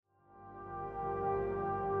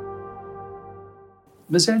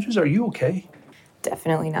Miss Andrews, are you okay?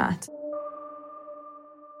 Definitely not.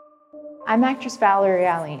 I'm actress Valerie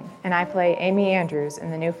Allen, and I play Amy Andrews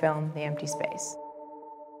in the new film, The Empty Space.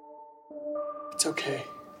 It's okay.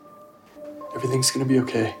 Everything's gonna be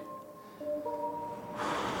okay.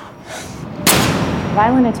 A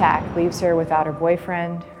violent attack leaves her without her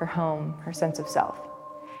boyfriend, her home, her sense of self.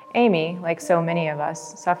 Amy, like so many of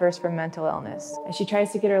us, suffers from mental illness. As she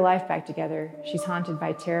tries to get her life back together, she's haunted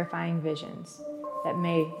by terrifying visions that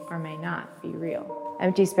may or may not be real.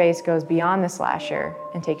 Empty Space goes beyond the slasher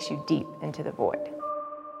and takes you deep into the void.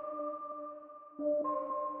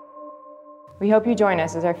 We hope you join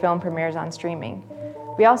us as our film premieres on streaming.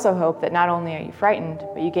 We also hope that not only are you frightened,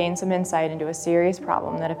 but you gain some insight into a serious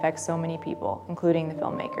problem that affects so many people, including the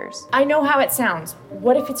filmmakers. I know how it sounds.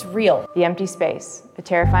 What if it's real? The Empty Space, a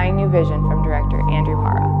terrifying new vision from director Andrew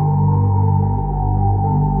Hara.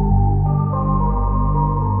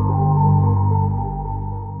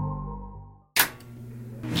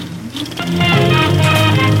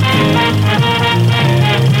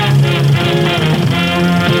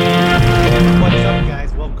 What's up,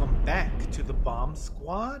 guys? Welcome back to the Bomb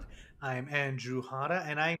Squad. I'm Andrew Hara,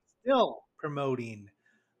 and I'm still promoting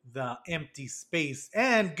The Empty Space.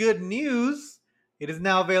 And good news, it is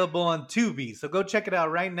now available on Tubi. So go check it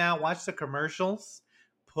out right now. Watch the commercials.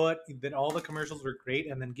 Put that all the commercials were great,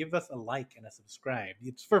 and then give us a like and a subscribe.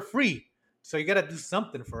 It's for free, so you got to do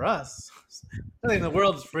something for us. Nothing in the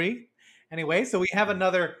world is free. Anyway, so we have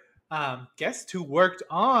another guest who worked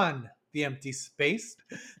on The Empty Space,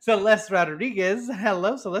 Celeste Rodriguez.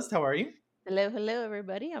 Hello, Celeste. How are you? Hello,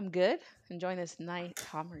 everybody. I'm good. Enjoying this nice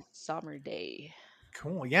summer day.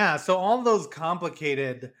 Cool. Yeah. So all those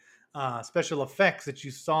complicated special effects that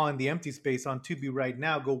you saw in The Empty Space on Tubi right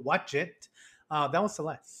now, go watch it. That was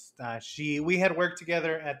Celeste. We had worked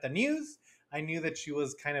together at the news. I knew that she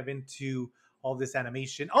was kind of into all this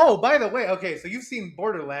animation. Oh, by the way, okay, so you've seen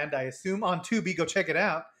Borderland, I assume, on Tubi. Go check it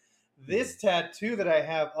out. This tattoo that I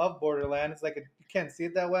have of Borderland, it's like you can't see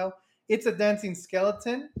it that well. It's a dancing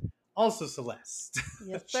skeleton. Also Celeste.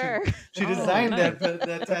 Yes, sir. she designed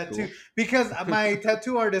that tattoo because my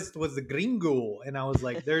tattoo artist was a gringo, and I was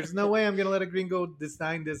like, "There's no way I'm gonna let a gringo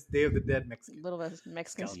design this Day of the Dead Mexican." A little bit of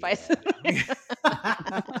Mexican spice.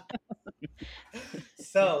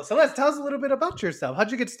 So let's tell us a little bit about yourself.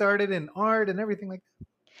 How'd you get started in art and everything like that?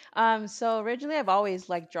 So originally I've always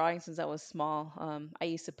liked drawing since I was small. I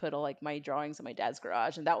used to put all like my drawings in my dad's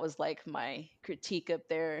garage, and that was like my critique up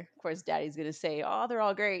there. Of course, daddy's gonna say, "Oh, they're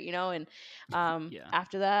all great," you know. And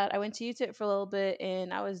after that, I went to UTIP for a little bit,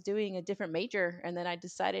 and I was doing a different major, and then I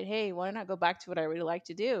decided, hey, why not go back to what I really like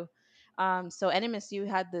to do? So NMSU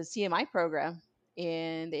had the CMI program,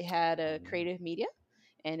 and they had a creative media,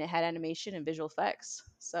 and it had animation and visual effects.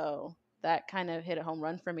 So that kind of hit a home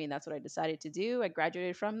run for me, and that's what I decided to do. I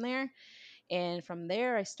graduated from there, and from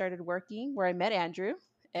there I started working where I met Andrew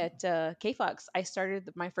at KFox. I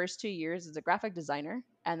started my first 2 years as a graphic designer,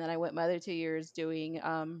 and then I went my other 2 years doing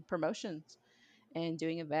promotions and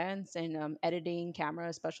doing events and editing,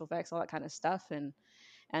 camera, special effects, all that kind of stuff. And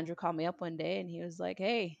Andrew called me up one day, and he was like,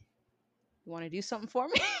 "Hey, you want to do something for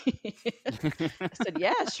me?" I said,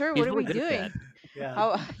 "Yeah, sure. What are we doing? Yeah.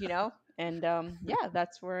 How, and yeah,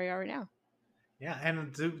 that's where we are now." Yeah,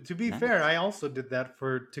 and to be fair, I also did that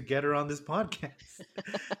to get her on this podcast.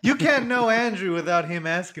 You can't know Andrew without him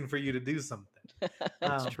asking for you to do something.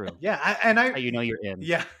 That's true. Yeah, How you know you're in.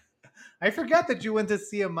 Yeah, I forgot that you went to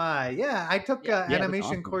CMI. Yeah, I took an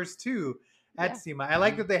animation awesome. course too at CMI. I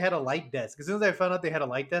like that they had a light desk. As soon as I found out they had a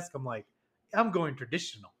light desk, I'm like, I'm going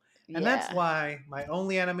traditional. And that's why my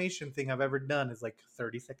only animation thing I've ever done is like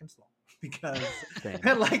 30 seconds long, because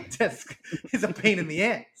that light desk is a pain in the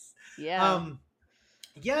ass. Yeah.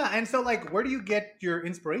 Yeah, and so like, where do you get your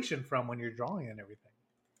inspiration from when you're drawing and everything?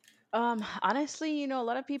 Honestly, a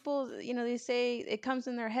lot of people, they say it comes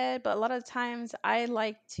in their head, but a lot of times I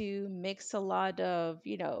like to mix a lot of,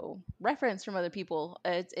 reference from other people.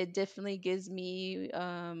 It definitely gives me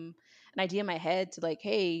an idea in my head to like,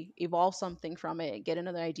 hey, evolve something from it, get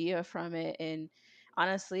another idea from it, and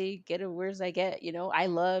honestly, get it where's I get. I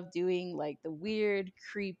love doing like the weird,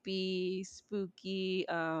 creepy, spooky,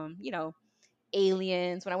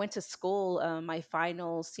 aliens. When I went to school, my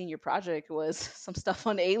final senior project was some stuff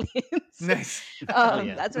on aliens. Nice.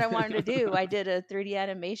 That's what I wanted to do. I did a 3D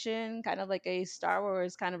animation, kind of like a Star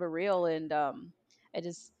Wars kind of a reel, and I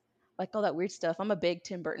just like all that weird stuff. I'm a big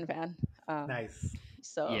Tim Burton fan. Nice.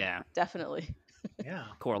 So Yeah, definitely. Yeah.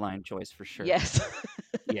 Coraline choice for sure. Yes.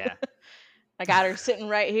 Yeah. I got her sitting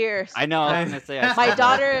right here. I know. I was gonna say, I My saw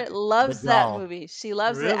daughter loves the that doll. movie. She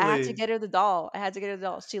loves it. I had to Really? get her the doll.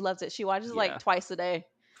 She loves it. She watches it like twice a day.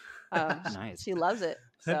 Nice. She loves it.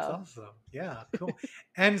 That's So awesome. Yeah, cool.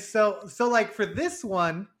 And so like for this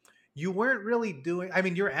one, you weren't really doing. I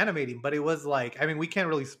mean, you're animating, but it was like. I mean, we can't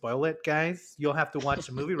really spoil it, guys. You'll have to watch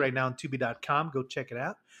the movie right now on Tubi.com. Go check it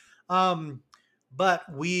out. Um, but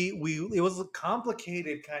we it was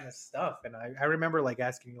complicated kind of stuff, and I remember like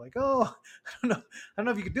asking you like, oh, I don't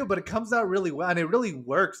know if you could do it, but it comes out really well, and it really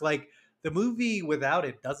works. Like the movie without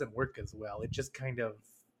it doesn't work as well. It just kind of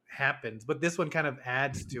happens, but this one kind of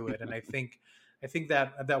adds to it, and I think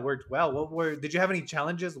that worked well. Did you have any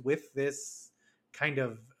challenges with this kind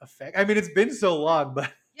of effect? I mean, it's been so long,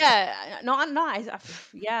 but yeah, no, I'm not.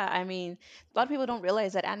 Yeah, I mean, a lot of people don't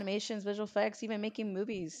realize that animations, visual effects, even making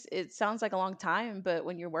movies, it sounds like a long time, but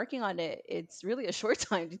when you're working on it, it's really a short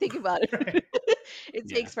time. To think about right. it, it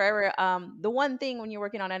Yeah. takes forever. The one thing when you're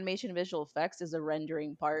working on animation and visual effects is the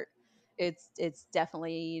rendering part. It's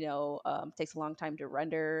definitely takes a long time to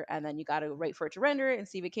render, and then you got to wait for it to render and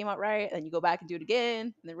see if it came out right. And then you go back and do it again,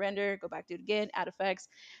 and then render, go back do it again, add effects.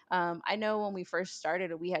 I know when we first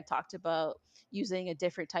started, we had talked about using a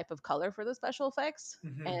different type of color for the special effects.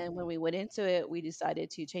 Mhm. And when we went into it, we decided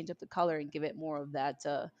to change up the color and give it more of that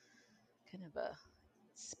kind of a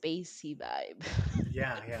spacey vibe.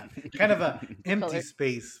 Yeah, kind of a empty Color.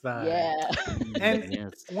 space vibe. Yeah. And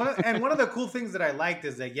Yes. one of the cool things that I liked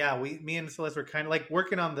is that yeah, me and Celeste were kind of like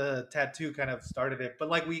working on the tattoo, kind of started it, but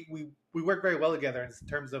like we work very well together in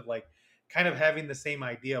terms of like kind of having the same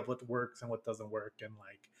idea of what works and what doesn't work, and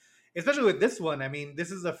like especially with this one. I mean,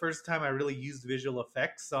 this is the first time I really used visual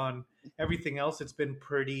effects. On everything else, it's been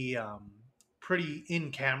pretty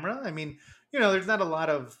in camera. I mean, there's not a lot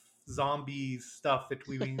of zombie stuff that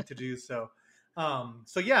we need to do, so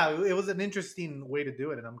yeah, it was an interesting way to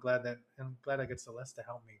do it, and I'm glad I get Celeste to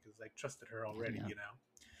help me because I trusted her already. Yeah. You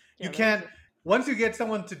Yeah, can't once you get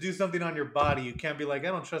someone to do something on your body, you can't be like, I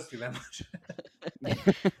don't trust you that much.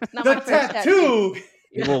 it's not The my first tattoo. tattoo.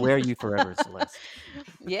 It will wear you forever, Celeste.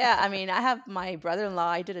 Yeah, I mean, I have my brother-in-law.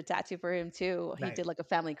 I did a tattoo for him too. He Nice. did like a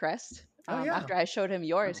family crest. Oh yeah, After I showed him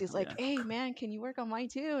yours, Oh, he's hell like, yeah. "Hey, man, can you work on mine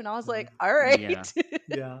too?" And I was like, Mhm. "All right." Yeah.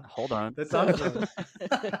 yeah. Hold on. That's So, awesome.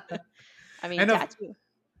 I mean, And tattoo.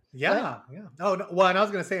 Go ahead. yeah. Oh no, well, and I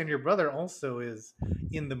was gonna say, and your brother also is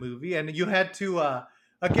in the movie, and you had to.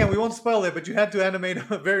 Again, we won't spoil it, but you had to animate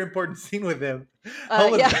a very important scene with him.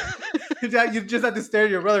 How was Yeah. that? You just had to stare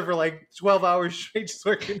at your brother for like 12 hours straight, just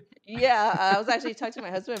working. Yeah, I was actually talking to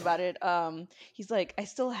my husband about it. He's like, I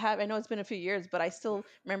still have, I know it's been a few years, but I still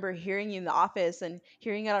remember hearing you in the office and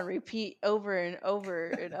hearing it on repeat over and over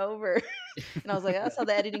and over. And I was like, that's how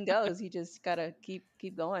the editing goes. You just gotta keep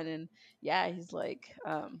going. And yeah, he's like,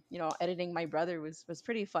 editing my brother was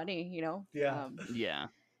pretty funny. Yeah. Yeah.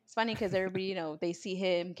 It's funny because everybody, they see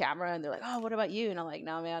him camera and they're like, oh, what about you? And I'm like,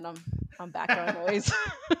 no, man, I'm background noise.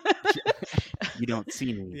 You don't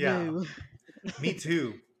see me. Yeah. No. Me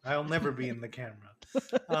too. I'll never be in the camera.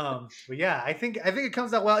 But yeah, I think it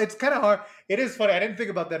comes out well. It's kind of hard. It is funny. I didn't think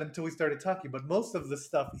about that until we started talking, but most of the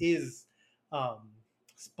stuff is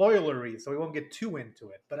spoilery, so we won't get too into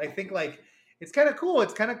it. But I think like it's kind of cool.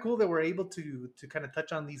 It's kind of cool that we're able to kind of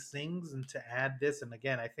touch on these things and to add this. And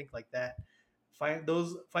again, I think like that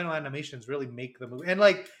those final animations really make the movie. And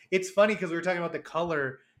like it's funny because we were talking about the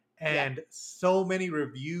color. And so many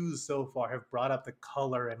reviews so far have brought up the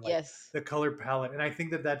color and like Yes. the color palette, and I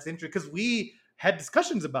think that that's interesting because we had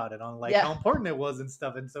discussions about it on like Yeah. how important it was and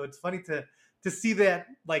stuff, and so it's funny to see that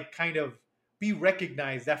like kind of be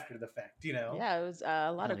recognized after the fact, Yeah, it was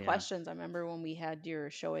a lot Hell of yeah. questions. I remember when we had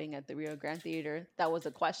your showing at the Rio Grande Theater, that was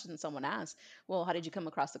a question someone asked. Well, how did you come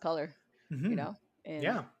across the color? Mhm. And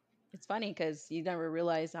Yeah, it's funny because you never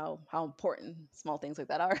realize how important small things like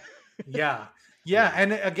that are. yeah, yeah.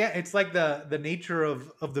 And again, it's like the nature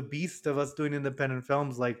of the beast of us doing independent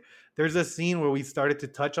films. Like, there's a scene where we started to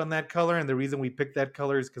touch on that color, and the reason we picked that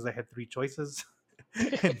color is because I had 3 choices.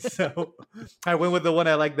 And so I went with the one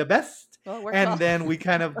I liked the best. Well, it worked And well. then we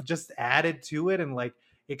kind of just added to it, and like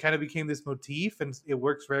it kind of became this motif, and it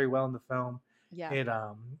works very well in the film. Yeah,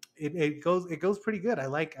 It goes pretty good. I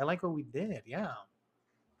like what we did. Yeah.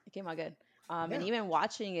 it came out good. And Yeah. even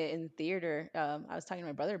watching it in the theater, I was talking to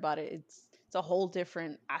my brother about it. It's a whole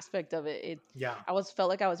different aspect of it. Yeah. Felt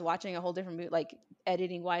like I was watching a whole different movie, like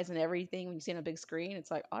editing wise and everything. When you see it on a big screen,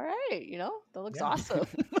 it's like, all right, that looks Yeah. awesome.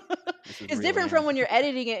 This is It's real, different yeah. from when you're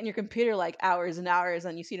editing it in your computer like hours and hours,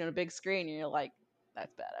 and you see it on a big screen, and you're like,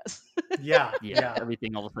 that's badass. Yeah. Yeah. Yeah.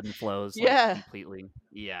 Everything all of a sudden flows Yeah. completely.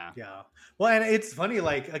 Yeah. Yeah. Well, and it's funny,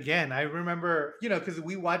 like, again, I remember, because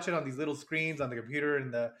we watch it on these little screens on the computer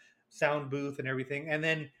and the sound booth and everything. And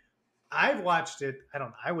then I've watched it,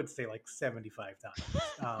 I would say like 75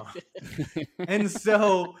 times. And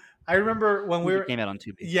so I remember when we It were came out on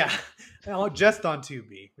Tubi. yeah, just on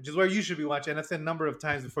Tubi, which is where you should be watching. That's a number of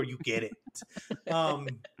times before you get it.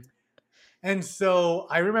 And so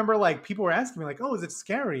I remember like people were asking me like, "Oh, is it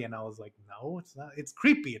scary?" And I was like, "No, it's not. It's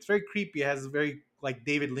creepy. It's very creepy. It has very like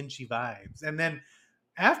David Lynchy vibes." And then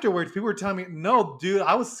afterwards, people were telling me, "No, dude,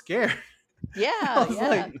 I was scared." Yeah, I was yeah.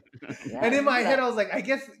 like, Yeah, and I in my remember head, that. I was like, I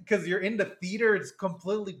guess because you're in the theater, it's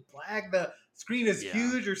completely black. The screen is Yeah.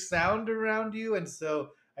 huge, or sound around you, and so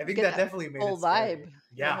I You think get that definitely made whole it scary. vibe. The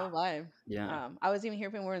Yeah, whole vibe. Yeah. I was even here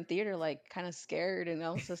when we were in theater, like kind of scared, and I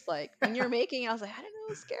was just like, when you're making, it, I was like, I didn't know it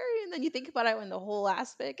was scary, and then you think about it when the whole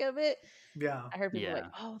aspect of it. yeah, I heard people like, Yeah.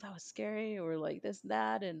 oh, that was scary, or like this,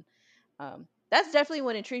 that, and that's definitely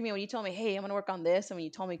what intrigued me when you told me, hey, I'm gonna work on this, and when you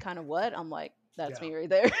told me kind of what, I'm like, that's yeah. me right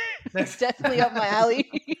there. It's definitely up my alley.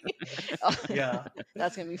 Yeah.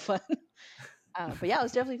 That's gonna be fun. But yeah, it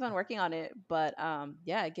was definitely fun working on it. But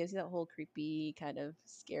yeah, it gives you that whole creepy, kind of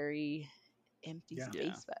scary, empty Yeah.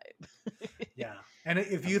 Yeah. space vibe. Yeah. And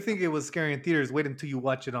if you think it was scary in theaters, wait until you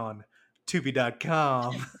watch it on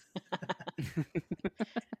Tubi.com.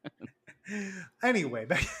 Anyway,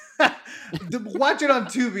 watch it on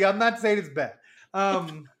Tubi. I'm not saying it's bad.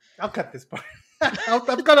 I'll cut this part. I'll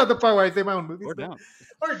cut out the part where I say my own movies. Or don't.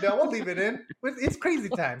 Or no, we'll leave it in. It's crazy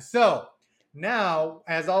time. So now,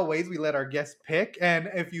 as always, we let our guests pick. And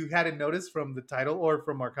if you hadn't noticed from the title or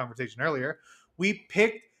from our conversation earlier, we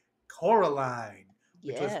picked Coraline,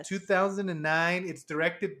 which was Yes. 2009. It's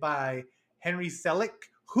directed by Henry Selick,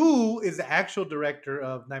 who is the actual director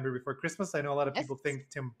of Nightmare Before Christmas. I know a lot of people Yes. think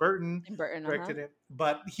Tim Burton Tim Burton, directed it,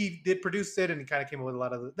 but he did produce it, and he kind of came up with a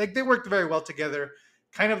lot of like they worked very well together.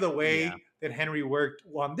 Kind of the way Yeah. that Henry worked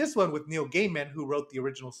on this one with Neil Gaiman, who wrote the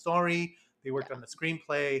original story. They worked on the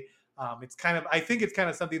screenplay. It's kind of, I think it's kind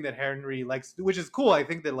of something that Henry likes, which is cool. I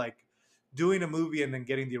think that like doing a movie and then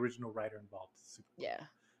getting the original writer involved is super cool.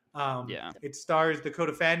 Yeah. Yeah. It stars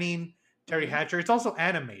Dakota Fanning, Terry Mhm. Hatcher. It's also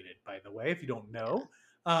animated, by the way, if you don't know.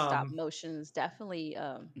 Stop motions definitely.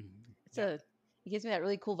 It's Yeah. it gives me that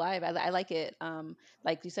really cool vibe. I like it.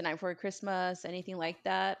 Like you said, Night Before Christmas, anything like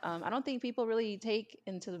that. I don't think people really take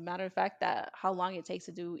into the matter of fact that how long it takes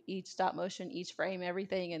to do each stop motion, each frame,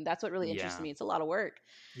 everything, and that's what really interests Yeah. me. It's a lot of work.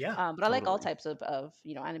 Yeah. But I like all Totally. types of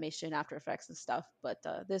animation, After Effects, and stuff. But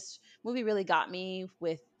this movie really got me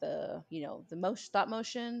with the the most stop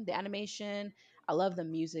motion, the animation. I love the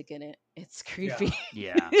music in it. It's creepy.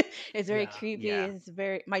 Yeah. It's very Yeah. creepy. Yeah. It's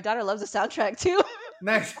very. My daughter loves the soundtrack too.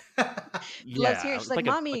 Nice. Loves Yeah. hearing. She's It's like, like a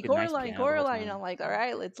 "Mommy, like a nice Coraline, piano the whole Coraline." time. I'm like, "All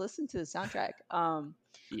right, let's listen to the soundtrack."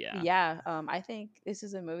 Yeah. Yeah. I think this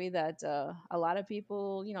is a movie that a lot of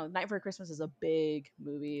people, Night for Christmas is a big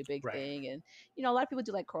movie, a big Right. thing, and a lot of people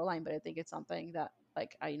do like Coraline, but I think it's something that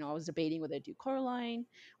like I was debating whether to do Coraline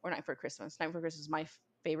or Night for Christmas. Night for Christmas is my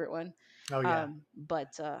favorite one. Oh yeah.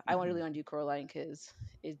 But I really want to do Coraline because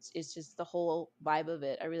it's just the whole vibe of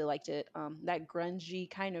it. I really liked it. That grungy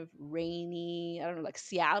kind of rainy, I don't know, like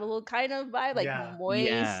Seattle kind of vibe, like Yeah. moist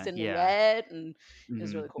Yeah. and Yeah. wet, and it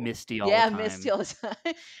was really cool. Misty all Yeah, the misty time. all the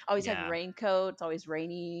time. Always having Yeah. raincoat. It's always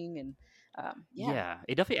raining, and yeah, Yeah.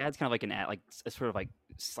 It definitely adds kind of like a sort of like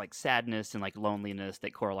like sadness and like loneliness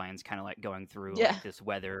that Coraline's kind of like going through yeah, like this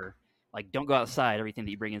weather. Like, don't go outside. Everything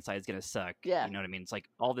that you bring inside is gonna suck. yeah, You know what I mean? It's like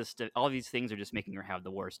all this stuff. All these things are just making her have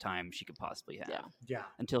the worst time she could possibly have yeah, Yeah.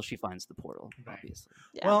 until she finds the portal. Right. Obviously.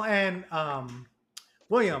 yeah. Well, and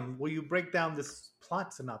William, will you break down this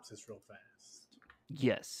plot synopsis real fast?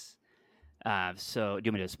 Yes. So, do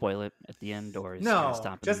you want me to spoil it at the end, or No,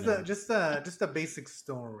 stop in just the middle? just a basic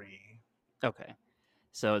story. Okay.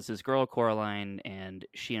 So it's this girl, Coraline, and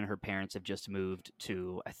she and her parents have just moved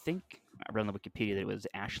to, I think, I read on the Wikipedia that it was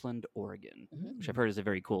Ashland, Oregon, which I've heard is a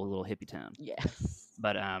very cool little hippie town. Yeah.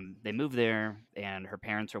 But they moved there, and her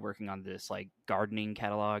parents are working on this like gardening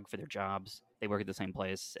catalog for their jobs. They work at the same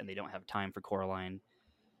place, and they don't have time for Coraline.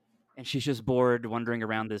 And she's just bored wandering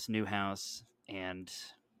around this new house, and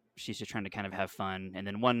she's just trying to kind of have fun. And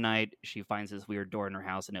then one night, she finds this weird door in her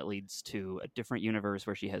house, and it leads to a different universe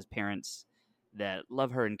where she has parents that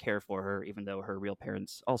love her and care for her, even though her real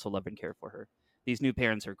parents also love and care for her. These new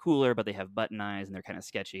parents are cooler, but they have button eyes, and they're kind of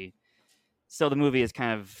sketchy. So the movie is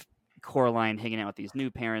kind of Coraline hanging out with these new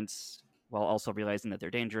parents while also realizing that they're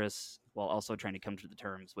dangerous, while also trying to come to the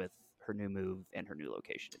terms with her new move and her new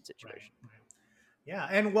location and situation. Right. Yeah,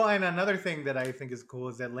 and another thing that I think is cool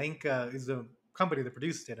is that Lenka is a company that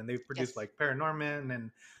produced it, and they've produced Yes. like Paranorman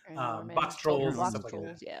and Paranorman, Box Trolls and Box stuff like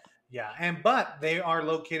Trolls, that. yeah. Yeah, but they are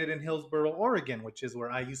located in Hillsboro, Oregon, which is where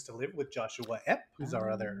I used to live with Joshua Epp, who's our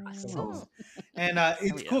other I co-host. And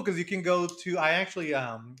it's yeah. cool because you can go to. I actually,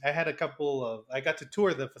 I had a couple of. I got to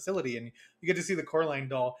tour the facility, and you get to see the Coraline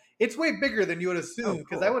doll. It's way bigger than you would assume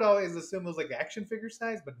because I cool. would always assume it was like action figure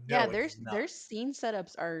size, but Yeah, no, it's not. their scene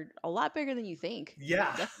setups are a lot bigger than you think.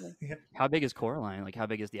 Yeah, Definitely. yeah. How big is Coraline? Like, how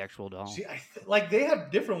big is the actual doll? Like they have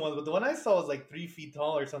different ones, but the one I saw was like 3 feet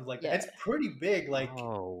tall or something like that. Yeah. It's pretty big, like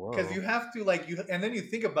Oh, because whoa. you have to like and then you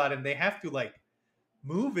think about it, and they have to like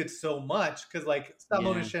move it so much because like stop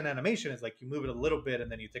Yeah. motion animation is like you move it a little bit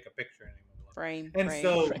and then you take a picture and you move it a little. Frame. And frame,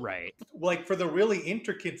 so frame. Right. like for the really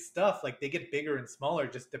intricate stuff, like they get bigger and smaller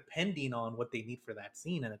just depending on what they need for that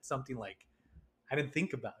scene, and it's something like I didn't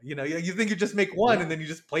think about. You know, you think you just make one Yeah. and then you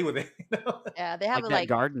just play with it. You know? Yeah, they have Like it that like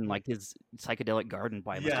garden, like his psychedelic garden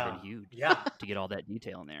probably must have Yeah, been huge yeah, to get all that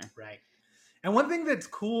detail in there. right. And one thing that's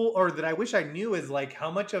cool, or that I wish I knew, is like how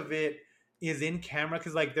much of it is in camera.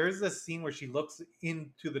 Because like there's this scene where she looks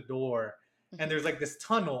into the door, and there's like this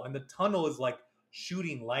tunnel, and the tunnel is like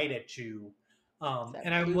shooting light at you. that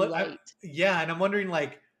And blue light. yeah, and I'm wondering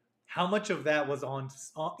like how much of that was on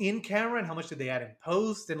in camera, and how much did they add in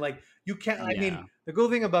post, and like you can't. I Yeah. mean, the cool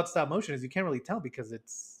thing about stop motion is you can't really tell because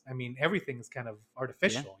it's. I mean, everything is kind of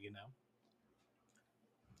artificial, you know.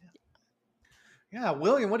 Yeah,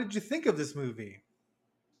 William, what did you think of this movie?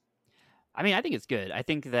 I mean, I think it's good. I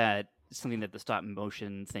think that something that the stop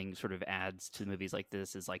motion thing sort of adds to movies like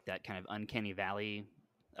this is like that kind of uncanny valley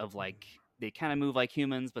of like they kind of move like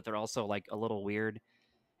humans, but they're also like a little weird.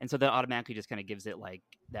 And so that automatically just kind of gives it like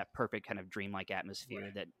that perfect kind of dreamlike atmosphere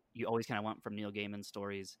Right. that you always kind of want from Neil Gaiman's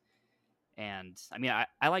stories. And I mean,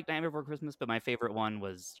 I like Nightmare Before Christmas, but my favorite one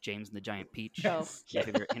was James and the Giant Peach. Oh, Yes. My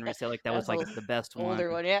favorite Henry Selick. That was That's like the best older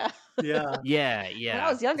one. one, yeah. Yeah. Yeah, When I yeah.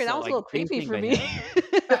 was younger, that So was a like little same creepy thing, for but me.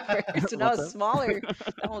 yeah. At first, when I What's was up? smaller,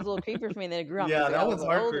 that one was a little creepy for me, and then it grew on me. Yeah, as I that got a one's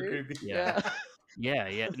little hardcore older. creepy. Yeah. Yeah.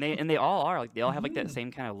 And they all are like they all have like that Mhm.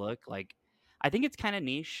 same kind of look. Like I think it's kind of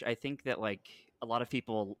niche. I think that like a lot of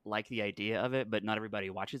people like the idea of it, but not everybody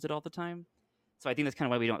watches it all the time. So I think that's kind of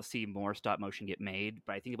why we don't see more stop motion get made.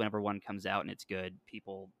 But I think whenever one comes out and it's good,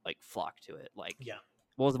 people like flock to it. Like Yeah.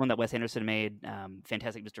 what was the one that Wes Anderson made?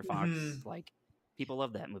 Fantastic Mr. Fox. Mhm. Like people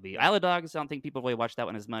love that movie. Isle of Dogs. I don't think people really watch that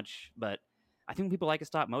one as much, but I think when people like a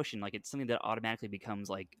stop motion, like it's something that automatically becomes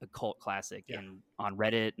like a cult classic. Yeah. And on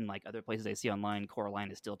Reddit and like other places I see online, Coraline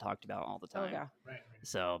is still talked about all the Oh time. yeah. Right.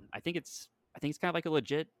 So I think it's kind of like a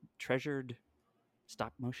legit treasured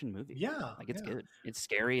stop motion movie. Yeah. Like it's yeah. good. It's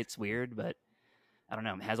scary. It's weird, but I don't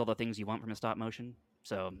know. It has all the things you want from a stop motion.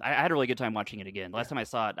 So I had a really good time watching it again. The last time I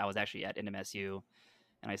saw it, I was actually at NMSU,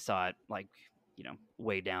 and I saw it like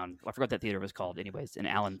way down. I forgot what that theater was called. Anyways, in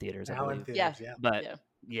Allen Theaters, I Allen believe. Theaters, yeah. But Yeah.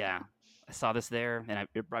 yeah, I saw this there, and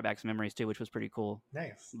it brought back some memories too, which was pretty cool.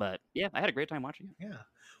 Nice. But yeah, I had a great time watching it. Yeah.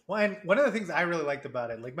 Well, and one of the things I really liked about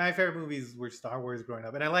it, like my favorite movies were Star Wars growing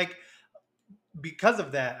up, and I like because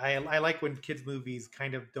of that. I like when kids movies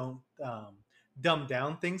kind of don't dumb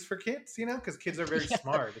down things for kids, you know, because kids are very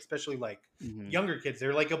smart, especially like Mhm. younger kids.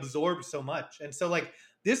 They're like absorbed so much, and so like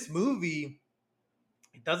this movie.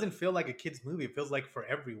 It doesn't feel like a kid's movie. It feels like for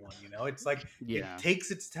everyone, you know? It's like Yeah. it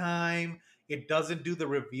takes its time. It doesn't do the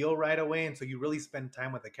reveal right away. And so you really spend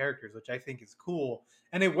time with the characters, which I think is cool.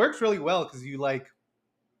 And it works really well because you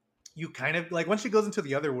kind of like once she goes into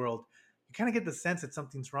the other world, you kind of get the sense that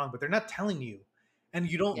something's wrong, but they're not telling you.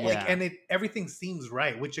 And you don't Yeah. like, and everything seems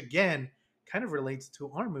right, which again kind of relates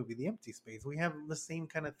to our movie, The Empty Space. We have the same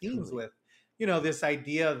kind of themes Truly. with, you know, this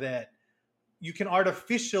idea that you can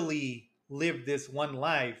artificially live this one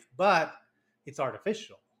life, but it's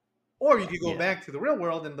artificial. Or you could go Yeah. back to the real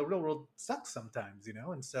world, and the real world sucks sometimes, you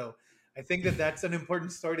know? And so I think that that's an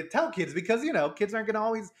important story to tell kids because, you know, kids aren't going to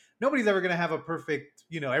always, nobody's ever going to have a perfect,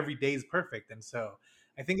 you know, every day is perfect. And so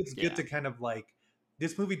I think it's Yeah. good to kind of like,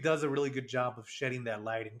 this movie does a really good job of shedding that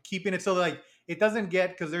light and keeping it so like it doesn't get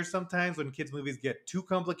because there's sometimes when kids movies get too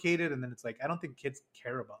complicated and then it's like I don't think kids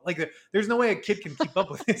care about like there's no way a kid can keep up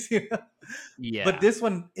with this, you know? Yeah. But this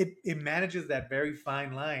one it manages that very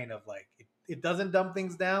fine line of like it doesn't dumb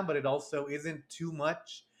things down, but it also isn't too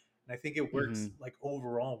much. And I think it works Mhm. like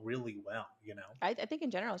overall really well, you know? I think in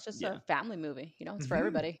general, it's just Yeah. a family movie. You know, it's for Mhm.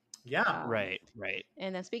 everybody. Yeah. Right.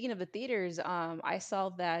 And then speaking of the theaters, I saw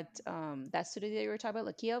that that studio that you were talking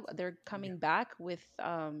about, Lakia, they're coming back with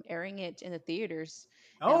airing it in the theaters.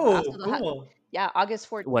 And Oh, also they'll cool.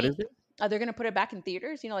 August What is 14th. it? They're gonna put it back in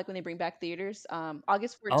theaters. You know, like when they bring back theaters.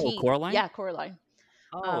 August Oh, 14th. Coraline? Yeah, Coraline.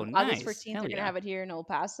 Oh, August nice. 14th, Hell they're gonna yeah. have it here in El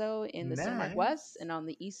Paso in the Cinemark Nice. West and on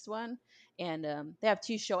the East one. And they have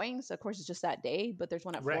 2 showings. Of course, it's just that day, but there's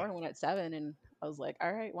one at 4 Right. and one at 7. And I was like,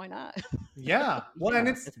 all right, why not? Yeah. Well, and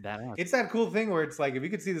Yeah, that's badass. it's that cool thing where it's like if you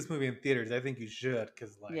could see this movie in theaters, I think you should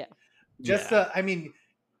because like Yeah. just Yeah. I mean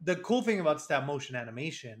the cool thing about stop motion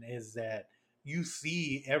animation is that you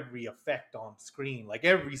see every effect on screen. Like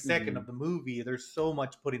every second of the movie, there's so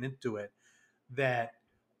much putting into it that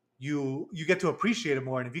you get to appreciate it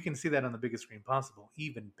more. And if you can see that on the biggest screen possible,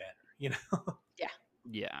 even better, you know?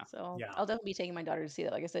 Yeah. So Yeah. I'll definitely be taking my daughter to see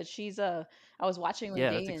that. Like I said, she's I was watching one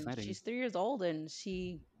Yeah, that's day and exciting. she's 3 years old and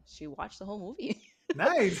she watched the whole movie.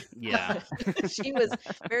 Nice. Yeah. She was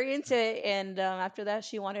very into it, and after that,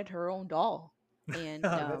 she wanted her own doll, and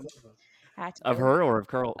That's awesome. I had to Of get her her or of of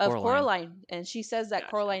Coraline? Coraline, and she says that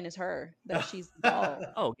Gotcha. Coraline is her, that she's the doll.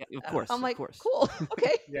 Oh, yeah, of course. I'm Of like, course. cool,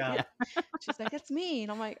 okay. Yeah. Yeah. She's like, it's me,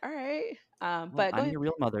 and I'm like, all right. Well, But I'm going, your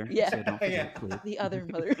real mother, yeah, so don't Yeah. forget, please. the other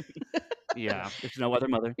mother, Yeah, there's no other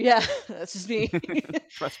mother. yeah, that's just me.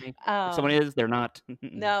 Trust me. If someone is, they're not.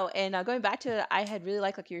 No, and going back to it, I had really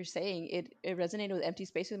like you were saying, it resonated with Empty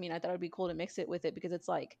Space with me, and I thought it would be cool to mix it with it because it's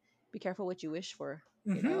like, be careful what you wish for,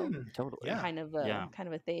 you know. Totally. Yeah. Kind of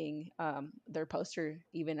a thing. Their poster,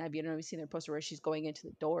 even have you seen their poster where she's going into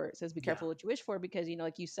the door? It says, "Be careful what you wish for," because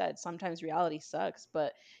like you said, sometimes reality sucks,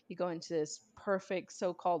 but you go into this perfect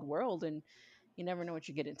so-called world, and you never know what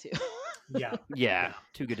you get into. Yeah. Yeah,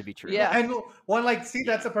 too good to be true. Yeah. And one, like, see,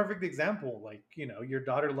 that's a perfect example. Like, your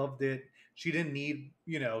daughter loved it. She didn't need,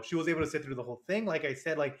 she was able to sit through the whole thing. Like I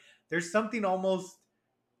said, like, there's something almost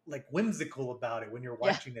like whimsical about it when you're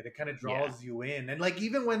watching it. It kind of draws you in. And like,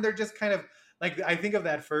 even when they're just kind of like, I think of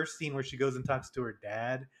that first scene where she goes and talks to her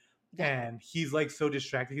dad and he's like so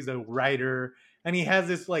distracted. He's a writer and he has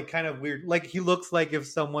this like kind of weird, like he looks like if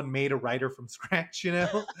someone made a writer from scratch,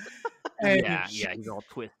 And he's all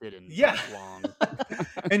twisted and long.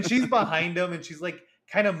 And she's behind him and she's like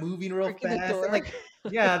kind of moving real Freaking fast. door. And like,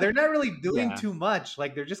 they're not really doing Yeah. too much.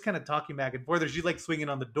 Like they're just kind of talking back and forth. Or she's like swinging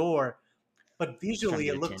on the door, but visually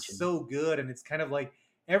get it looks attention. so good. And it's kind of like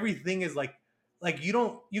everything is like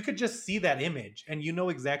you could just see that image and you know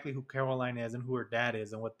exactly who Caroline is and who her dad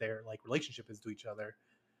is and what their like relationship is to each other.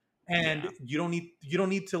 And you don't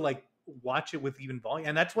need to like watch it with even volume.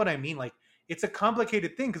 And that's what I mean. Like, it's a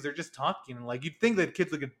complicated thing because they're just talking and like you'd think that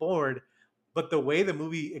kids would get bored, but the way the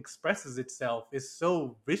movie expresses itself is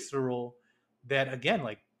so visceral that again,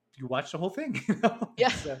 like you watch the whole thing. Yeah.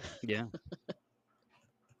 So, Yeah.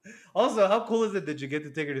 also, how cool is it that you get to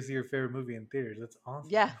take her to see your favorite movie in theaters? That's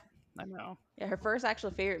awesome. Yeah. I know. Yeah, her first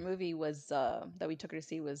actual favorite movie was that we took her to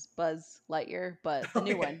see was Buzz Lightyear, but the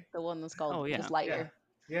new one, the one that's called just Lightyear.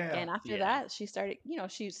 Yeah. And after that, she started,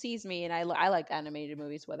 she sees me, and I like animated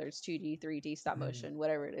movies, whether it's 2D, 3D, stop motion,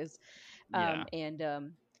 whatever it is.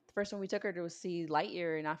 The first one we took her to see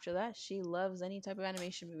Lightyear, and after that, she loves any type of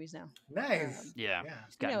animation movies now. Nice.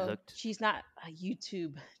 She's gotten hooked. She's not a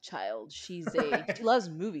YouTube child. She loves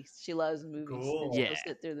movies. She loves movies. Cool. And she'll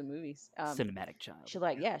sit through the movies. Cinematic child. She she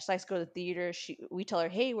likes to go to the theater. We tell her,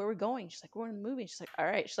 hey, where are we going? She's like, we're in the movie. She's like, all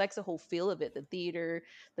right. She likes the whole feel of it, the theater,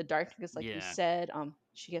 the darkness, like you said.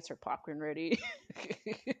 She gets her popcorn ready.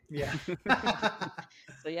 Yeah.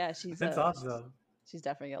 So yeah, she's that's awesome. She's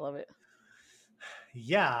definitely gonna love it.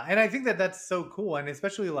 Yeah, and I think that that's so cool, and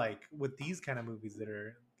especially like with these kind of movies that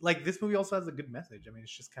are like this movie also has a good message. I mean,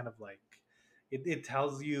 it's just kind of like it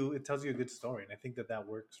tells you a good story, and I think that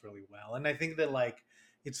works really well. And I think that like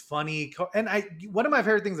it's funny, and one of my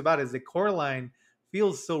favorite things about it is that Coraline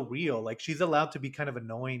feels so real. Like she's allowed to be kind of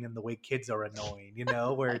annoying in the way kids are annoying,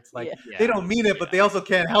 where it's like they don't mean it, but they also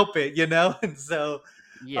can't help it, and so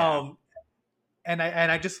and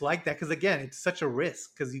I just like that because again, it's such a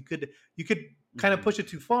risk because you could kind of push it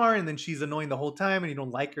too far and then she's annoying the whole time and you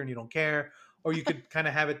don't like her and you don't care, or you could kind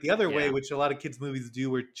of have it the other way, which a lot of kids movies do,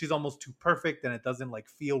 where she's almost too perfect and it doesn't like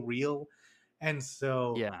feel real. And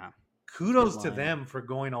so kudos to them for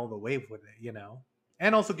going all the way with it,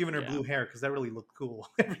 and also giving her blue hair because that really looked cool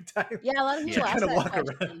every time. Yeah, a lot of people ask that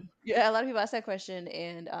question. Around. Yeah, a lot of people ask that question,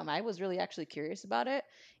 and I was really actually curious about it.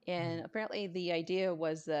 And apparently, the idea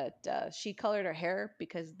was that she colored her hair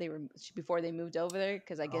because before they moved over there,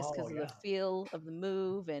 because I guess because of the feel of the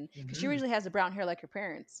move, and because she originally has the brown hair like her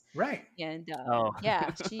parents, right? And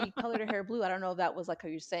she colored her hair blue. I don't know if that was like how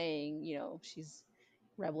you're saying, she's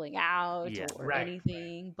rebelling out or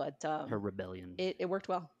anything, but her rebellion. It worked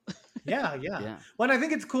well. Yeah. Well, and I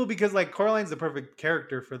think it's cool because like Coraline's the perfect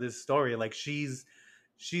character for this story. Like she's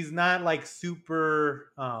not like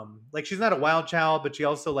super like she's not a wild child, but she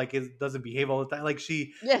also like doesn't behave all the time. Like she's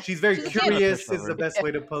very curious is the best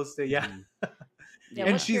way to post it. Yeah.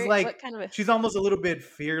 And she's like she's almost a little bit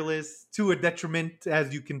fearless to a detriment,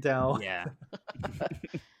 as you can tell. Yeah.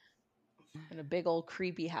 In a big old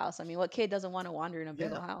creepy house. I mean, what kid doesn't want to wander in a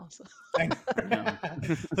big old house?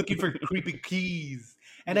 Looking for creepy keys.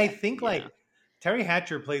 And I think like Terry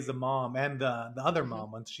Hatcher plays the mom and the other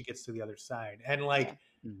mom once she gets to the other side, and like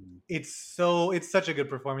Mhm. it's such a good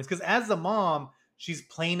performance because as the mom, she's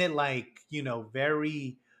playing it like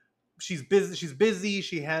very. She's busy.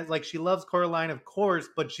 She has like she loves Coraline, of course,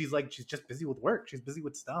 but she's just busy with work. She's busy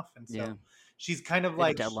with stuff, and Yeah. so she's kind of They have a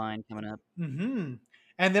like deadline coming up. hmm.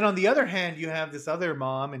 And then on the other hand, you have this other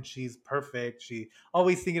mom, and she's perfect. She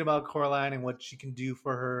always thinking about Coraline and what she can do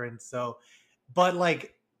for her, and so, but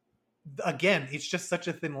like again, it's just such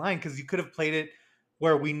a thin line because you could have played it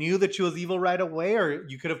where we knew that she was evil right away, or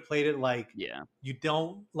you could have played it like Yeah. you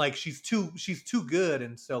don't like she's too good,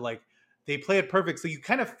 and so like they play it perfect, so you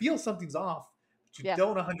kind of feel something's off, but you Yeah.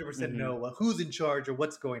 don't 100% Mhm. know who's in charge or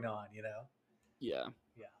what's going on, Yeah.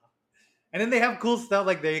 Yeah. And then they have cool stuff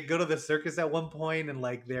like they go to the circus at one point, and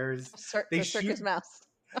like they The shoot, circus mouse.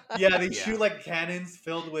 yeah, they Yeah. shoot like cannons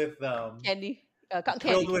Candy. Cotton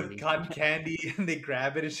filled candy. with cotton candy, and they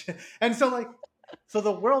grab it and shit. And so like so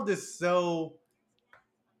the world is so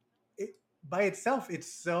it, by itself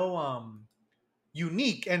it's so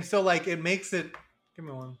unique, and so like it makes it give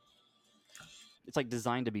me one. It's like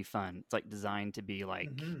designed to be fun. It's like designed to be like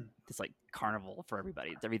Mhm. this like carnival for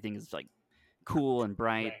everybody. Everything is like cool and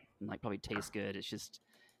bright Right. and like probably tastes good. It's just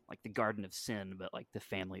like the Garden of Sin, but like the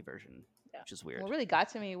family version, Yeah. which is weird. What really got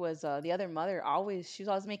to me was the other mother. She was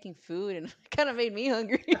always making food, and it kind of made me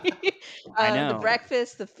hungry. I The know.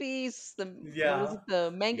 breakfast, the feast, what was Yeah. it?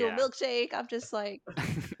 The mango Yeah. milkshake. I'm just like,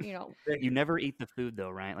 you know, They- You never eat the food though,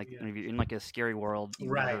 right? Like yeah. if you're in like a scary world, you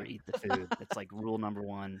never Right. eat the food. That's like rule number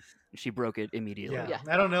one. She broke it immediately. Yeah. Yeah.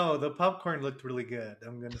 I don't know. The popcorn looked really good,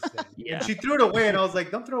 I'm gonna say. And Yeah. she threw it away, and I was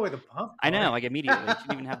like, don't throw away the popcorn. I know, like immediately. She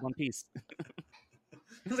didn't even have one piece.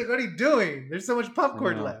 I was like, what are you doing? There's so much I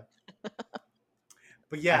popcorn know. left.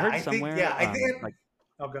 But I yeah, heard I think somewhere, I think like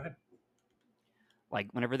oh, go ahead.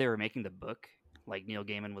 whenever they were making the book, like Neil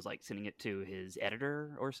Gaiman was like sending it to his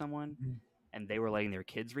editor or someone, Mhm. and they were letting their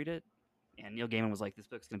kids read it. And Neil Gaiman was like, "This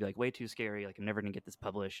book's gonna be like way too scary. Like I'm never gonna get this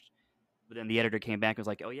published." But then the editor came back and was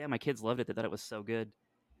like, "Oh yeah, my kids loved it. They thought it was so good."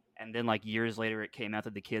 And then like years later, it came out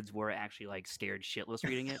that the kids were actually like scared shitless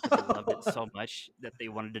reading it, but they loved it so much that they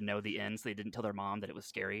wanted to know the end, so they didn't tell their mom that it was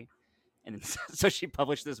scary. And then, so she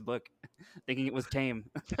published this book, thinking it was tame,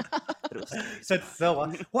 but it was scary as That's fuck.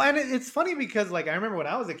 so well, and it's funny because like I remember when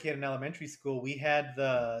I was a kid in elementary school, we had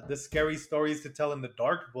the scary stories to tell in the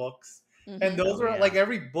dark books, and Mhm. those Oh, were yeah. like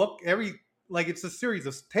every book, every like it's a series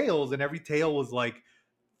of tales, and every tale was like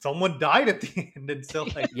someone died at the end, and so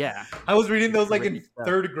like Yeah, I was reading those like Written in stuff.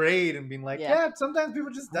 third grade and being like, Yeah. yeah, sometimes people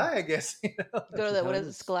just die, I guess. Go to That's the how what it is it?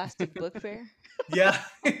 is. Scholastic Book Fair. Yeah.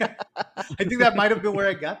 I think that might have been where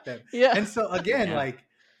I got them. Yeah. And so again, Yeah. like,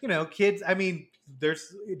 kids, I mean,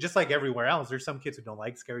 there's just like everywhere else, there's some kids who don't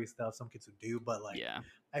like scary stuff, some kids who do, but like Yeah,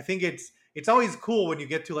 I think it's always cool when you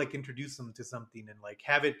get to like introduce them to something and like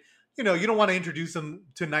have it, you don't want to introduce them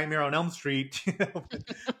to Nightmare on Elm Street,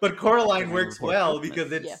 but Coraline Nightmare works Before well Christmas.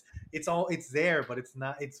 because Yeah. it's there, but it's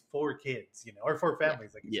not, it's for kids, or for Yeah.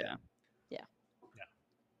 families, like you yeah. said. Yeah.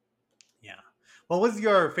 Yeah. What was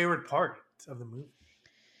your favorite part of the movie?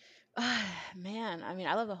 Man, I mean,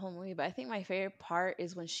 I love the whole movie, but I think my favorite part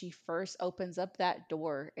is when she first opens up that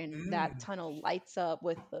door and that Mm. tunnel lights up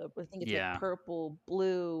with I think it's Yeah. like purple,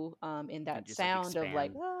 blue, in that It just like sound of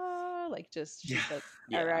like, expand. ah, like just she's Yeah. like,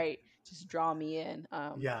 Yeah. all right, just draw me in.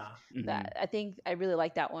 Yeah. Mhm. That I think I really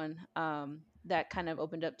like that one. That kind of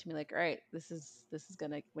opened up to me like, all right, this is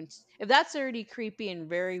gonna if that's already creepy and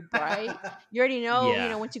very bright, you already know,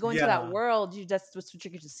 Yeah. once you go into Yeah. that world, that's what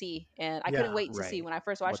you're going to see. And I couldn't Yeah. wait to see Right. when I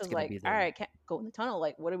first watched. What's I was gonna like, be all there? right, can't go in the tunnel.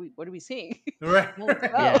 Like, what are we seeing? Right. Well, let's go.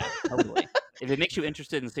 Yeah, totally. If it makes you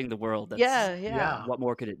interested in seeing the world, that's Yeah, Yeah. what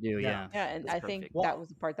more could it do? Yeah. Yeah, and that's I think perfect. Well- that was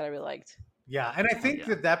the part that I really liked. Yeah, and I think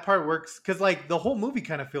yeah. that part works because like the whole movie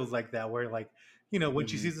kind of feels like that, where like when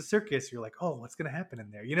she Mhm. sees the circus, you're like, oh, what's gonna happen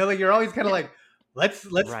in there? Like you're always kind of like, let's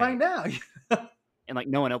Right. find out. And like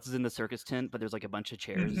no one else is in the circus tent, but there's like a bunch of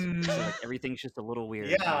chairs, so Mhm. like everything's just a little weird.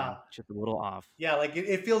 Yeah. Just a little off. Yeah, like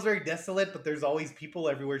it feels very desolate, but there's always people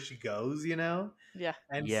everywhere she goes, Yeah.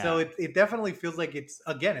 and Yeah. so it definitely feels like it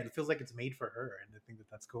feels like it's made for her, and I think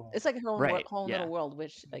that's cool. It's like her own, Right, whole yeah. little world,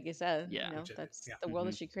 which, like I said, Yeah. Which it is, that's yeah. the world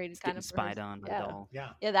that Mhm. she created, It's kind getting of for her. spied on by Yeah. the doll.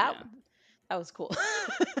 Yeah, Yeah, that was cool.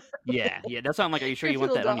 Yeah. That's why I'm like, are you sure you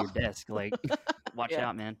want Creepy that on little your desk? Like, watch Yeah.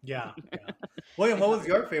 out, man. yeah. William, what was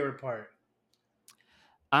your favorite part?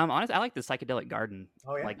 Honestly, I like the psychedelic garden.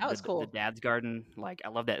 Oh yeah, Like That was cool. the dad's garden. Like I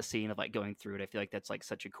love that scene of like going through it. I feel like that's like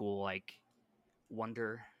such a cool like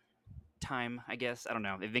wonder time. I guess I don't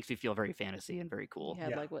know. It makes me feel very fantasy and very cool. You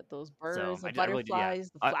had Yeah. like those birds, the I really do, yeah.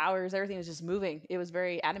 butterflies, the flowers, everything was just moving. It was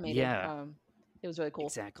very animated. Yeah. It was really cool.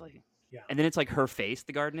 Exactly. Yeah. And then it's like her face,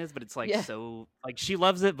 the garden is, but it's like Yeah. so like she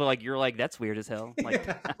loves it, but like you're like, that's weird as hell. Like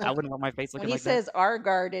Yeah. I wouldn't want my face When looking he like says our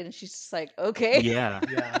garden, she's just like, okay. that. Yeah.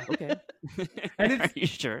 Yeah. Okay. And Are you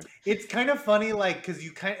sure? it's kind of funny, like, because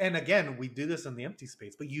you kind, and again, we do this in the empty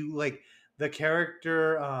space, but you like the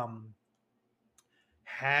character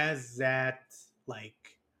has that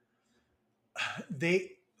like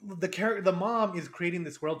they the mom is creating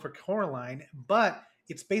this world for Coraline, but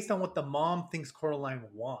it's based on what the mom thinks Coraline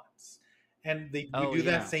wants. And we Oh do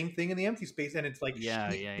that yeah. same thing in the empty space, and it's like Yeah,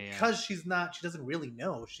 because she doesn't really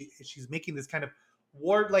know. She's making this kind of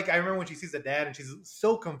ward. Like I remember when she sees the dad, and she's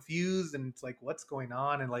so confused, and it's like, what's going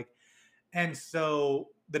on, and like, and so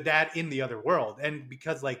the dad in the other world, and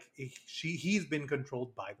because like he's been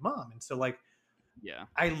controlled by the mom, and so like Yeah.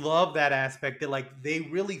 I love that aspect that like they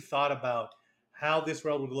really thought about how this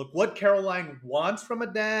world would look, what Caroline wants from a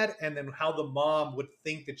dad, and then how the mom would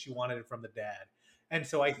think that she wanted it from the dad. And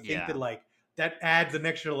so I think Yeah. that like that adds an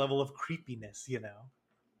extra level of creepiness, you know.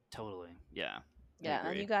 Totally. Yeah. I Yeah, and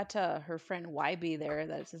agree. you got her friend YB there.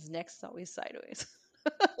 That's his neck's always sideways.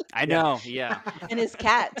 I know. Yeah. And his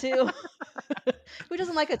cat too. Who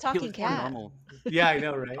doesn't like a He talking looks more cat? normal. Yeah, I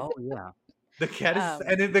know, right? Oh yeah. The cat is, Um,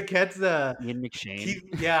 and then the cat's Ian McShane. Keith,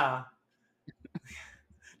 yeah.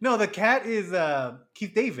 No, the cat is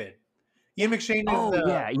Keith David. Ian McShane is Oh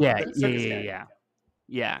yeah. the circus cat.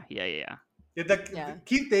 Yeah. Yeah, Yeah.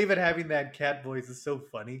 Keith David having that cat voice is so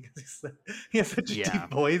funny because he has such a deep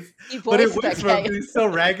voice, he but it voiced works that for guy. he's so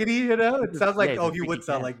raggedy, you know. It sounds like he's a oh, he freaky would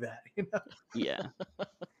sound cat. like that, you know. Yeah.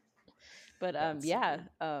 But That's so yeah,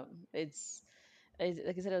 good.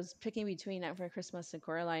 like I said, I was picking between Night Before Christmas and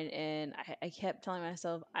Coraline, and I kept telling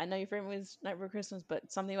myself, I know your favorite was Night Before Christmas,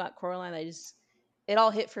 but something about Coraline, it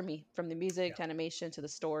all hit for me, from the music Yeah. to animation to the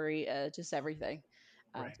story, just everything.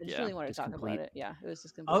 Right. So I just Yeah, really wanted to just talk complete. about it. Yeah, it was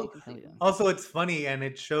just Oh, complete. yeah. Also, it's funny and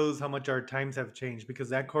it shows how much our times have changed because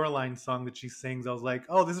that Coraline song that she sings, I was like,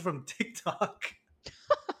 oh, this is from TikTok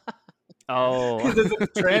Oh. because it's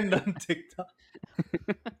a trend on TikTok.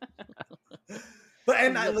 But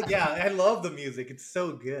and I love the music. It's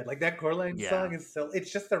so good. Like that Coraline Yeah. song is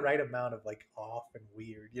it's just the right amount of like off and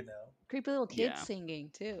weird, you know. Creepy little kids Yeah.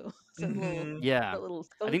 singing too. Some little, Mhm. Yeah. little.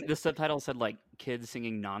 I think the subtitle said like kids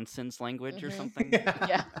singing nonsense language or Mhm. something. Yeah.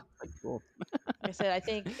 Yeah. Like, cool. Like I said, I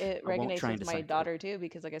think it I won't resonates try and with my decipher it. daughter too,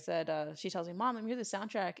 because like I said, she tells me, "Mom, I'm hearing the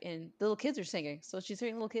soundtrack, and the little kids are singing." So she's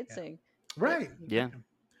hearing little kids Yeah. sing. Right. Yeah.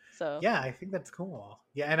 So Yeah, I think that's cool.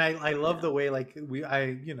 Yeah, and I love Yeah. the way like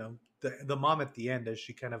the mom at the end as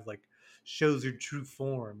she kind of like shows her true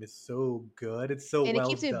form is so good. It's so and it well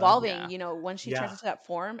keeps done. evolving. Yeah. Once she Yeah. turns into that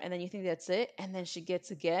form, and then you think that's it, and then she gets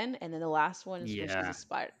again, and then the last one is when she's Yeah. a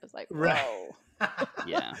spider. It's like, Right. whoa,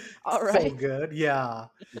 Yeah. all So right. good. Yeah.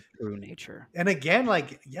 The true nature. And again,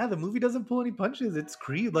 like, yeah, the movie doesn't pull any punches. It's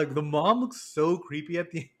creepy. Like the mom looks so creepy at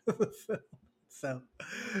the end of the film. So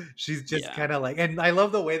she's just Yeah. kind of like, and I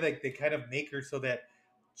love the way that they kind of make her so that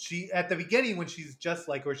she at the beginning when she's just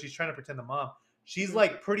like, or she's trying to pretend the mom, she's Mhm.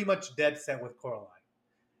 like pretty much dead set with Coraline.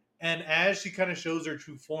 And as she kind of shows her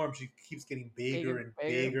true form, she keeps getting bigger and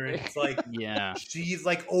bigger. And it's like Yeah. she's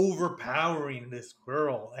like overpowering this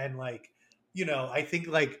girl. And like, I think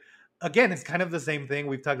like again, it's kind of the same thing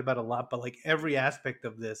we've talked about a lot, but like every aspect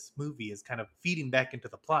of this movie is kind of feeding back into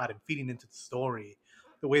the plot and feeding into the story.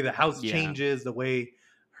 The way the house Yeah. changes, the way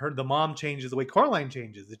the mom changes, the way Coraline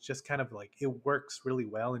changes. It's just kind of like it works really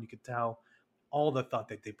well, and you could tell all the thought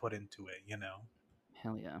that they put into it.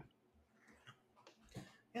 Hell yeah.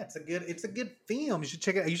 Yeah, it's a good film. You should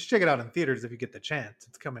check it. You should check it out in theaters if you get the chance.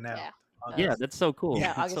 It's coming out. Yeah. Yeah, that's so cool.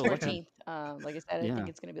 Yeah, That's August so lucky. 14th. Like I said, I Yeah. think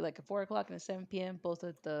it's going to be like a 4 o'clock and a 7 p.m. both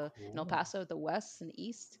at in El Ooh. Paso, at the west and the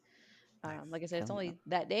east. Like I said, it's Hell yeah. only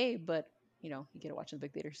that day, but you get to watch in the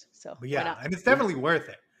big theaters. So But why yeah, not? and it's definitely worth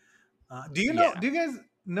it. Do you know? Yeah. Do you guys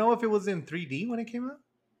know if it was in 3D when it came out?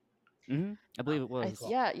 Hmm. I believe it was.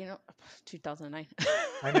 Yeah, 2009.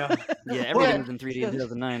 I know. Yeah, everything Well, was in 3D in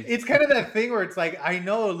 2009. It's kind of that thing where it's like I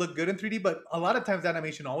know it looked good in 3D, but a lot of times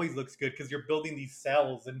animation always looks good because you're building these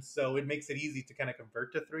cells, and so it makes it easy to kind of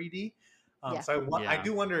convert to 3D. Yeah. So I Yeah.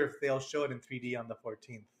 do wonder if they'll show it in 3D on the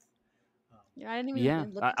 14th. I didn't even Yeah,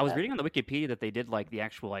 look I into was that. reading on the Wikipedia that they did like the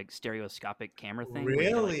actual like stereoscopic camera thing. Where you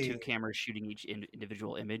had, like, Really? 2 cameras shooting each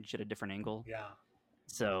individual image at a different angle. Yeah,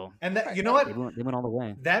 So and that you know what? they went all the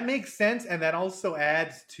way. That makes sense, and that also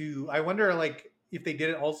adds to. I wonder, like, if they did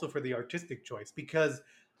it also for the artistic choice, because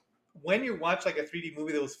when you watch like a 3D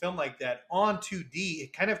movie that was filmed like that on 2D,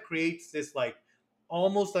 it kind of creates this like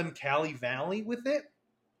almost uncanny valley with it,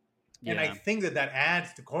 and I Yeah. think that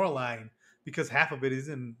adds to Coraline because half of it is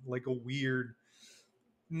in like a weird,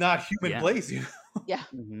 not human Yeah. place. Yeah.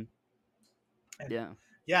 Hmm. And- Yeah.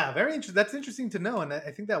 Yeah, very interesting. That's interesting to know, and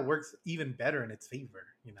I think that works even better in its favor.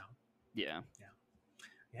 Yeah.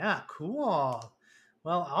 Yeah, cool.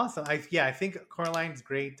 Well, awesome. I think Coraline's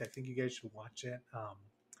great. I think you guys should watch it.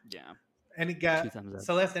 Yeah. Any 2 thumbs up.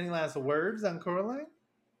 Celeste? Any last words on Coraline?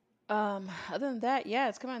 Other than that, yeah,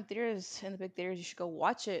 it's coming in theaters in the big theaters. You should go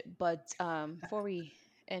watch it. But before we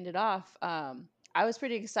end it off, I was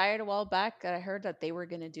pretty excited a while back that I heard that they were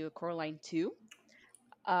gonna do a Coraline 2.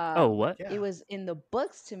 Oh, what? Yeah. It was in the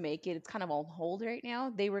books to make it. It's kind of on hold right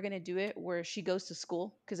now. They were gonna do it where she goes to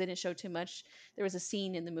school because they didn't show too much. There was a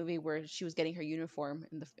scene in the movie where she was getting her uniform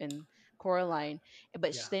in Coraline,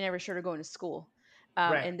 but Yeah. they never showed her going to school.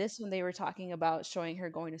 Right. And this one, they were talking about showing her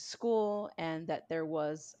going to school and that there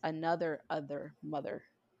was another other mother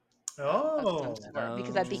of some Oh. sort.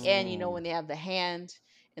 Because at the end, Oh. when they have the hand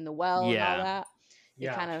in the well and all Yeah. that, it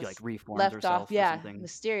Yeah. kind She of like reformed left off, herself or yeah, something.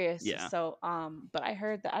 mysterious. Yeah. So, but I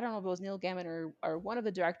heard that I don't know if it was Neil Gaiman or one of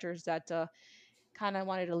the directors that kind of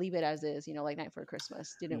wanted to leave it as is, like Night Before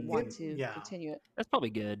Christmas, didn't want to Yeah. continue it. That's probably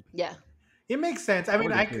good. Yeah, It makes sense. I mean,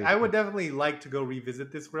 would be curious I would too. definitely like to go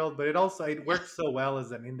revisit this world, but it works so well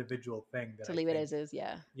as an individual thing that to I leave it think, as is.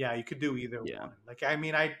 Yeah, yeah, you could do either Yeah. one. Like, I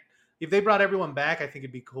mean, if they brought everyone back, I think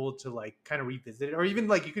it'd be cool to like kind of revisit it, or even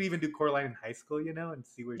like you could even do Coraline in high school, and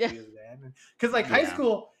see where Yeah. she is then. Because like high Yeah.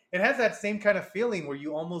 school, it has that same kind of feeling where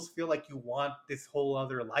you almost feel like you want this whole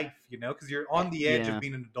other life, because you're on the edge Yeah. of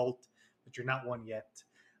being an adult, but you're not one yet.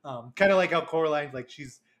 Kind of like how Coraline's like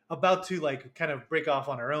she's about to like kind of break off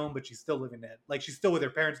on her own, but she's still living it. Like she's still with her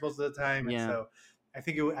parents most of the time, and Yeah. so I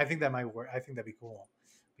think that might work. I think that'd be cool.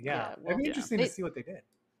 But yeah, Yeah, well, it'd be Yeah. interesting to see what they did.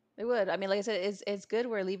 they would. I mean, like I said, it's good.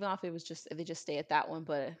 We're leaving off. It was just if they just stay at that one,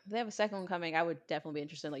 but if they have a second one coming, I would definitely be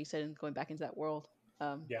interested, like you said, in going back into that world.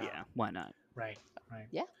 Yeah, Yeah. Why not? right.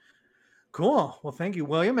 Yeah. Cool. Well, thank you,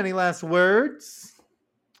 William. Any last words?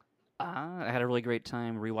 I had a really great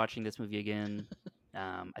time rewatching this movie again.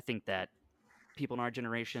 I think that people in our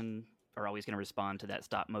generation are always going to respond to that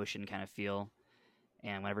stop motion kind of feel,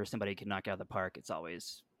 and whenever somebody can knock out of the park, it's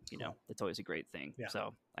always it's always a great thing. Yeah.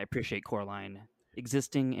 So I appreciate Coraline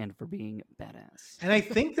existing and for being badass. And I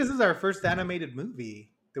think this is our first animated movie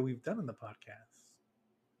that we've done on the podcast.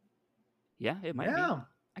 Yeah, it might be.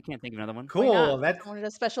 I can't think of another one. Cool. That's One of the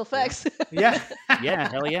special effects. yeah. Yeah,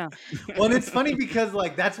 hell yeah. Well, it's funny because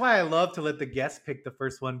like that's why I love to let the guests pick the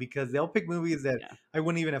first one, because they'll pick movies that Yeah. I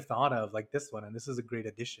wouldn't even have thought of, like this one, and this is a great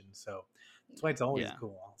addition. So that's why it's always Yeah.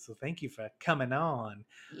 cool. So thank you for coming on.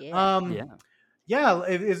 Yeah. Yeah.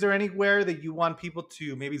 Is there anywhere that you want people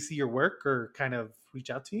to maybe see your work or kind of reach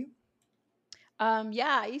out to you?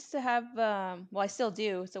 Yeah, I used to have, well, I still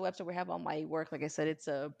do. It's a website where I have all my work. Like I said, it's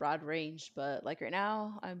a broad range, but like right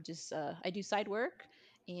now, I'm just, I do side work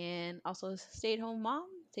and also stay at home mom,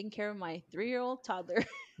 taking care of my 3-year-old toddler.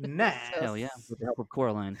 Nice. Hell yeah. With the help of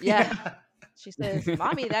Coraline. Yeah. She says,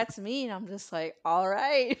 "Mommy, that's me." And I'm just like, all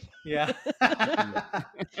right. Yeah.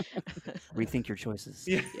 Rethink your choices.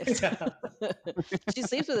 Yeah. Yes. She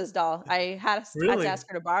sleeps with this doll. I had Really? to ask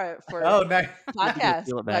her to borrow it for Oh, nice. podcast,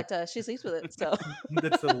 Steal it back. but she sleeps with it. So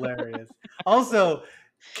That's hilarious. Also,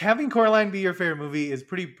 having Coraline be your favorite movie is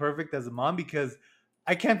pretty perfect as a mom, because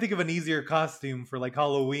I can't think of an easier costume for like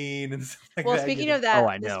Halloween and stuff like well, that. speaking of that, Oh,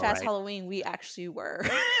 I this know, past right? Halloween we actually were.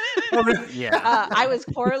 Oh, really? Yeah. I was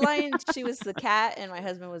Coraline, she was the cat, and my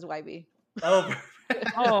husband was YB. Oh,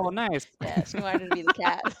 Oh, nice. Yeah, she wanted to be the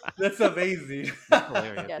cat. that's amazing. That's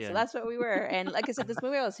hilarious. Yeah, so that's what we were. And like I said, this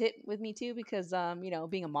movie was hit with me too because,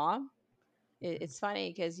 being a mom, it's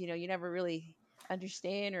funny because, you never really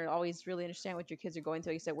understand or always really understand what your kids are going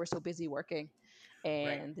through. Like you said, we're so busy working.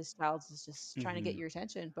 And this child is just trying to get Mhm. your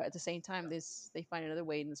attention, but at the same time, they find another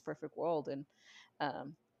way in this perfect world, and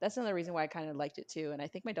that's another reason why I kind of liked it too. And I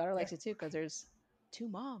think my daughter likes it too because there's 2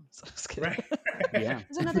 moms. I'm just kidding. Right. Yeah.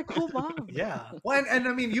 There's another cool mom. Yeah. Well, and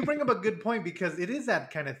I mean, you bring up a good point, because it is that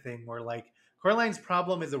kind of thing where like Coraline's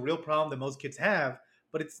problem is a real problem that most kids have,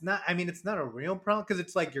 but it's not. I mean, it's not a real problem because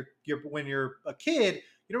it's like you're when you're a kid,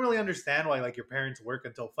 you don't really understand why like your parents work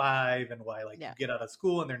until 5 and why like Yeah. you get out of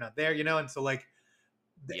school and they're not there, and so like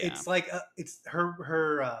Yeah. it's like it's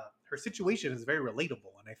her situation is very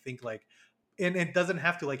relatable, and I think like. And it doesn't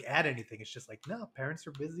have to like add anything. It's just like, no, parents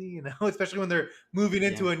are busy, especially when they're moving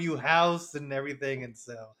into a new house and everything. And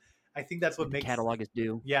so I think that's what The makes catalog is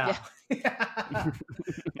due. Yeah. I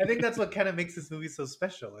think that's what kind of makes this movie so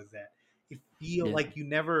special, is that you feel Yeah. like you're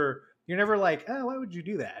never like, oh, why would you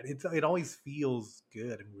do that? It always feels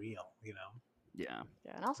good and real, Yeah. Yeah,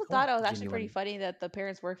 and I also Cool. thought it was actually pretty Genuine. funny that the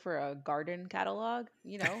parents work for a garden catalog,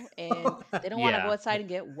 and they don't want to Yeah. go outside and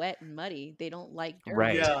get wet and muddy. They don't like dirt.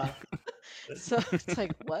 Right. Yeah. So it's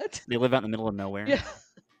like, what? They live out in the middle of nowhere. Yeah.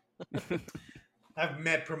 I've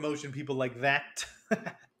met promotion people like that.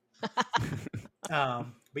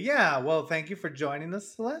 But yeah, well, thank you for joining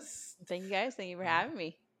us, Celeste. Thank you guys. Thank you for having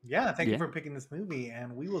me. Yeah, thank you Yeah. for picking this movie,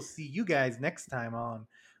 and we will see you guys next time on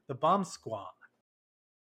The Bomb Squad.